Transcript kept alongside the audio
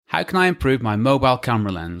How can I improve my mobile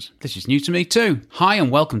camera lens? This is new to me too. Hi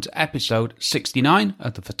and welcome to episode 69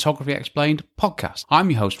 of the Photography Explained podcast.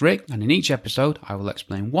 I'm your host Rick, and in each episode I will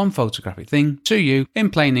explain one photographic thing to you in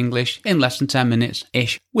plain English in less than 10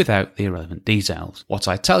 minutes-ish without the irrelevant details. What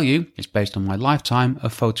I tell you is based on my lifetime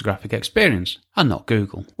of photographic experience and not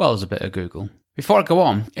Google. Well, there's a bit of Google. Before I go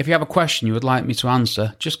on, if you have a question you would like me to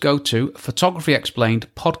answer, just go to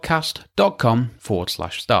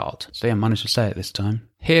photographyexplainedpodcast.com/start. See, I managed to say it this time.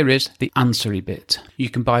 Here is the answery bit. You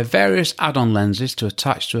can buy various add-on lenses to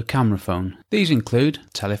attach to a camera phone. These include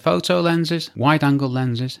telephoto lenses, wide-angle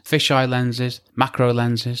lenses, fisheye lenses, macro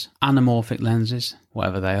lenses, anamorphic lenses,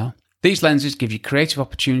 whatever they are. These lenses give you creative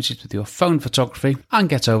opportunities with your phone photography and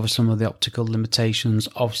get over some of the optical limitations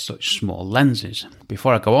of such small lenses.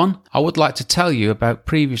 Before I go on, I would like to tell you about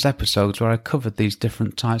previous episodes where I covered these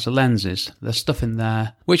different types of lenses. There's stuff in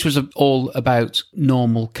there which was all about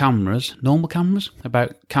normal cameras,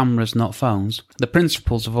 about cameras, not phones. The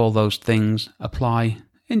principles of all those things apply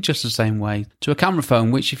in just the same way to a camera phone,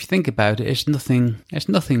 which, if you think about it, it's nothing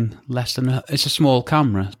less than it's a small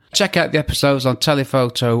camera. Check out the episodes on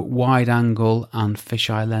telephoto, wide angle and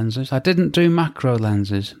fisheye lenses. I didn't do macro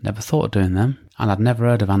lenses, never thought of doing them, and I'd never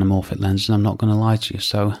heard of anamorphic lenses, and I'm not going to lie to you,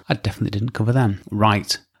 so I definitely didn't cover them.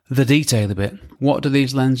 Right, the detail a bit. What do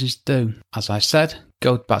these lenses do? As I said,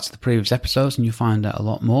 go back to the previous episodes and you'll find out a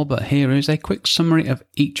lot more, but here is a quick summary of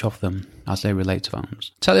each of them as they relate to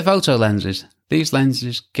phones. Telephoto lenses. These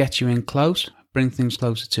lenses get you in close, bring things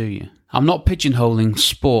closer to you. I'm not pigeonholing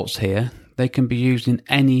sports here. They can be used in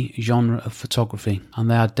any genre of photography, and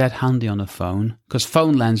they are dead handy on a phone because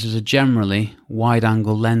phone lenses are generally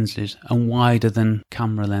wide-angle lenses and wider than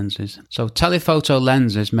camera lenses. So telephoto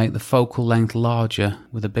lenses make the focal length larger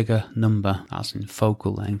with a bigger number, as in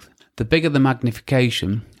focal length. The bigger the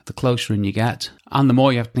magnification, the closer in you get, and the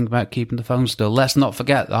more you have to think about keeping the phone still. Let's not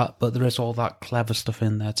forget that, but there is all that clever stuff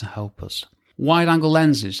in there to help us. Wide-angle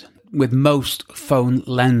lenses. With most phone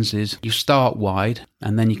lenses, you start wide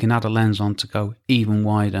and then you can add a lens on to go even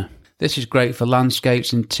wider. This is great for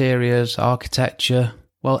landscapes, interiors, architecture,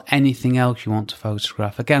 well, anything else you want to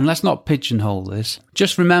photograph. Again, let's not pigeonhole this.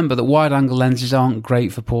 Just remember that wide-angle lenses aren't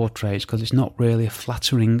great for portraits because it's not really a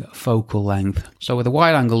flattering focal length. So with a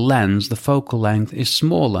wide-angle lens, the focal length is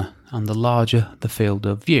smaller and the larger the field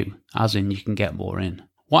of view, as in you can get more in.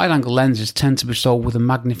 Wide-angle lenses tend to be sold with a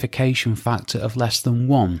magnification factor of less than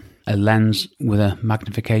 1. A lens with a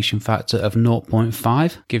magnification factor of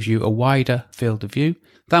 0.5 gives you a wider field of view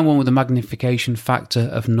than one with a magnification factor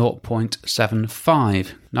of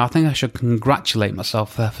 0.75. Now, I think I should congratulate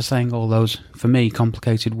myself there for saying all those, for me,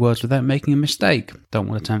 complicated words without making a mistake. Don't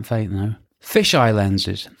want to tempt fate now. Fisheye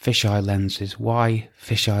lenses. Fisheye lenses. Why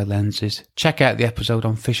fisheye lenses? Check out the episode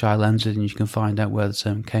on fisheye lenses and you can find out where the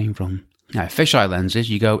term came from. Now, fisheye lenses,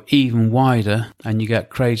 you go even wider and you get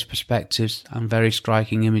crazy perspectives and very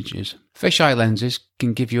striking images. Fisheye lenses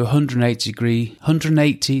can give you a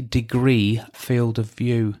 180 degree field of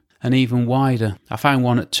view and even wider. I found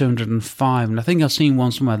one at 205 and I think I've seen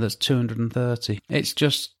one somewhere that's 230.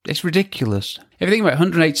 It's ridiculous. If you think about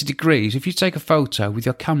 180 degrees, if you take a photo with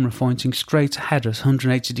your camera pointing straight ahead at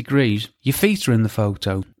 180 degrees, your feet are in the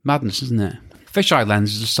photo. Madness, isn't it? Fisheye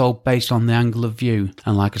lenses are sold based on the angle of view,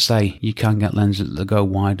 and like I say, you can get lenses that go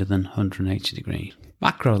wider than 180 degrees.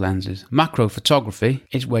 Macro lenses. Macro photography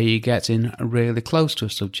is where you get in really close to a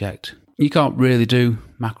subject. You can't really do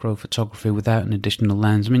macro photography without an additional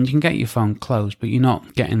lens. I mean, you can get your phone close, but you're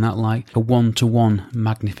not getting that like a 1-to-1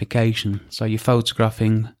 magnification. So you're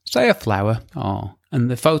photographing, say, a flower, and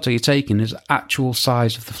the photo you're taking is actual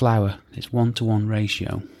size of the flower. It's 1-to-1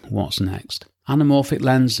 ratio. What's next? Anamorphic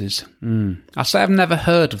lenses. I say I've never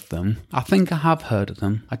heard of them. I think I have heard of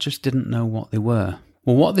them. I just didn't know what they were.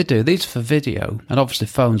 Well, what they do, these are for video, and obviously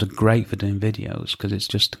phones are great for doing videos because it's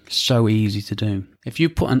just so easy to do. If you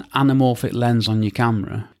put an anamorphic lens on your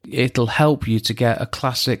camera, it'll help you to get a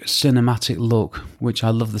classic cinematic look, which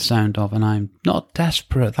I love the sound of, and I'm not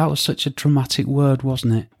desperate. That was such a dramatic word,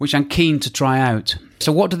 wasn't it? Which I'm keen to try out.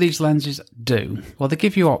 So what do these lenses do? Well, they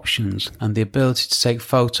give you options and the ability to take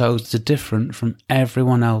photos that are different from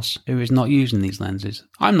everyone else who is not using these lenses.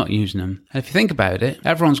 I'm not using them. And if you think about it,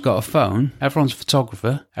 everyone's got a phone, everyone's a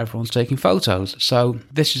photographer, everyone's taking photos. So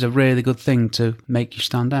this is a really good thing to make you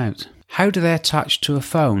stand out. How do they attach to a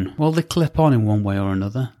phone? Well, they clip on in one way or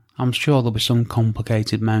another. I'm sure there'll be some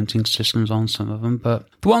complicated mounting systems on some of them, but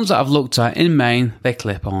the ones that I've looked at, in main, they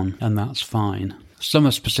clip on, and that's fine. Some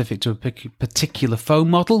are specific to a particular phone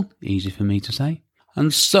model, easy for me to say,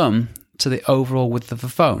 and some to the overall width of the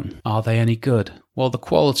phone. Are they any good? Well, the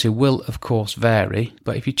quality will of course vary,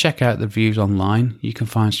 but if you check out the reviews online, you can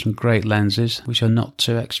find some great lenses which are not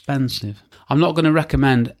too expensive. I'm not going to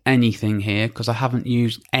recommend anything here because I haven't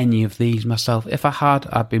used any of these myself. If I had,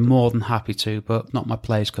 I'd be more than happy to, but not my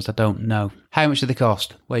place because I don't know. How much do they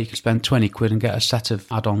cost? Well, you can spend 20 quid and get a set of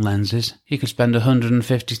add-on lenses. You can spend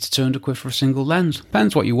 150 to 200 quid for a single lens.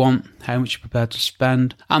 Depends what you want, how much you're prepared to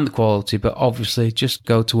spend, and the quality, but obviously just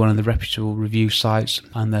go to one of the reputable review sites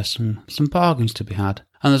and there's some bargains to be had.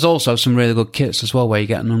 And there's also some really good kits as well where you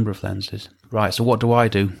get a number of lenses. Right, so what do?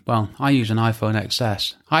 Well, I use an iPhone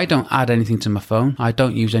XS. I don't add anything to my phone. I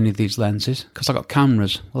don't use any of these lenses because I've got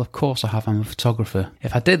cameras. Well, of course I have. I'm a photographer.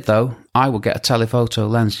 If I did, though, I would get a telephoto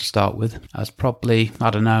lens to start with, as probably,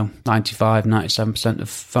 95-97% of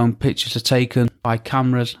phone pictures are taken by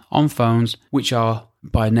cameras on phones, which are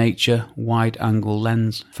by nature wide-angle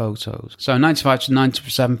lens photos. So 95 to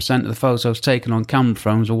 97% of the photos taken on camera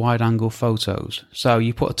phones are wide-angle photos. So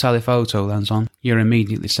you put a telephoto lens on, you're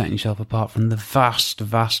immediately setting yourself apart from the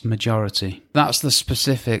vast majority. That's the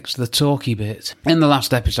specifics, the talky bit. In the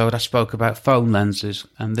last episode I spoke about phone lenses,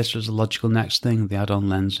 and this was the logical next thing, the add-on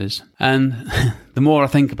lenses. And the more I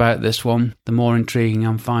think about this one, the more intriguing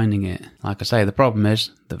I'm finding it. Like I say, the problem is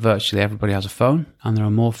that virtually everybody has a phone, and there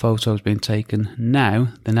are more photos being taken now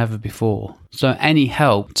than ever before. So any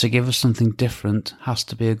help to give us something different has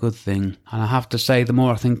to be a good thing. And I have to say, the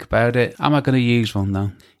more I think about it, am I going to use one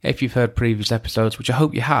though? If you've heard previous episodes, which I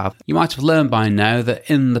hope you have, you might have learned by now that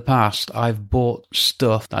in the past I've bought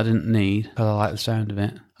stuff that I didn't need because I like the sound of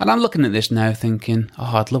it. And I'm looking at this now thinking,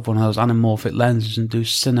 I'd love one of those anamorphic lenses and do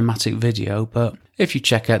cinematic video, but if you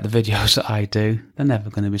check out the videos that I do, they're never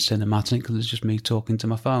going to be cinematic because it's just me talking to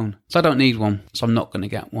my phone. So I don't need one, so I'm not going to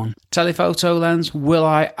get one. Telephoto lens, will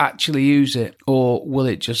I actually use it? Or will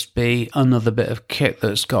it just be another bit of kit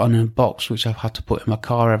that's got in a box which I've had to put in my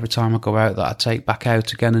car every time I go out that I take back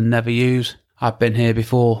out again and never use? I've been here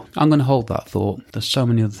before. I'm going to hold that thought. There's so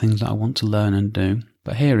many other things that I want to learn and do.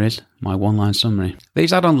 But here is my one-line summary.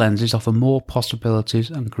 These add-on lenses offer more possibilities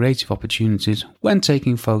and creative opportunities when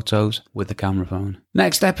taking photos with the camera phone.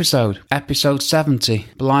 Next episode 70.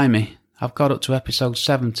 Blimey, I've got up to episode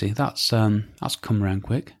 70. That's come around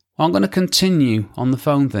quick. Well, I'm going to continue on the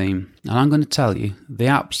phone theme, and I'm going to tell you the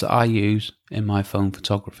apps that I use in my phone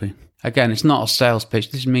photography. Again, it's not a sales pitch.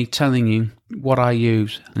 This is me telling you what I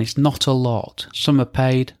use, and it's not a lot. Some are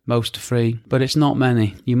paid, most are free, but it's not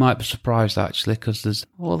many. You might be surprised actually, because there's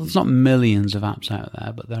not millions of apps out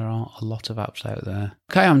there, but there are a lot of apps out there.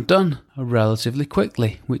 Okay, I'm done relatively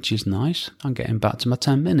quickly, which is nice. I'm getting back to my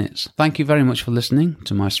 10 minutes. Thank you very much for listening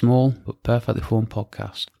to my small but perfectly formed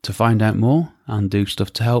podcast. To find out more and do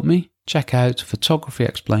stuff to help me, check out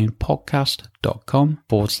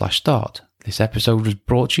photographyexplainedpodcast.com/start. This episode was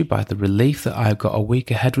brought to you by the relief that I've got a week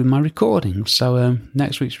ahead with my recordings. So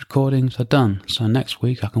next week's recordings are done. So next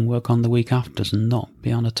week I can work on the week after's and not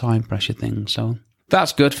be on a time pressure thing. So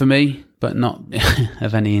that's good for me, but not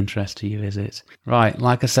of any interest to you, is it? Right,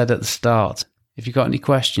 like I said at the start, if you've got any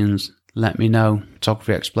questions, let me know.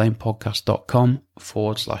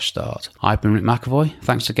 photographyexplainedpodcast.com/start. I've been Rick McAvoy.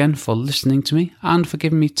 Thanks again for listening to me and for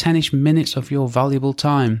giving me 10-ish minutes of your valuable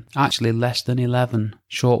time. Actually less than 11.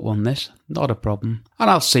 Short one this, not a problem. And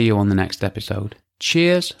I'll see you on the next episode.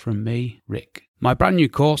 Cheers from me, Rick. My brand new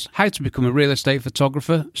course, How to Become a Real Estate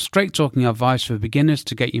Photographer, straight talking advice for beginners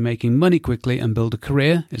to get you making money quickly and build a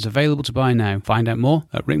career, is available to buy now. Find out more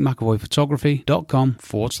at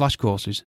rickmcavoyphotography.com/courses.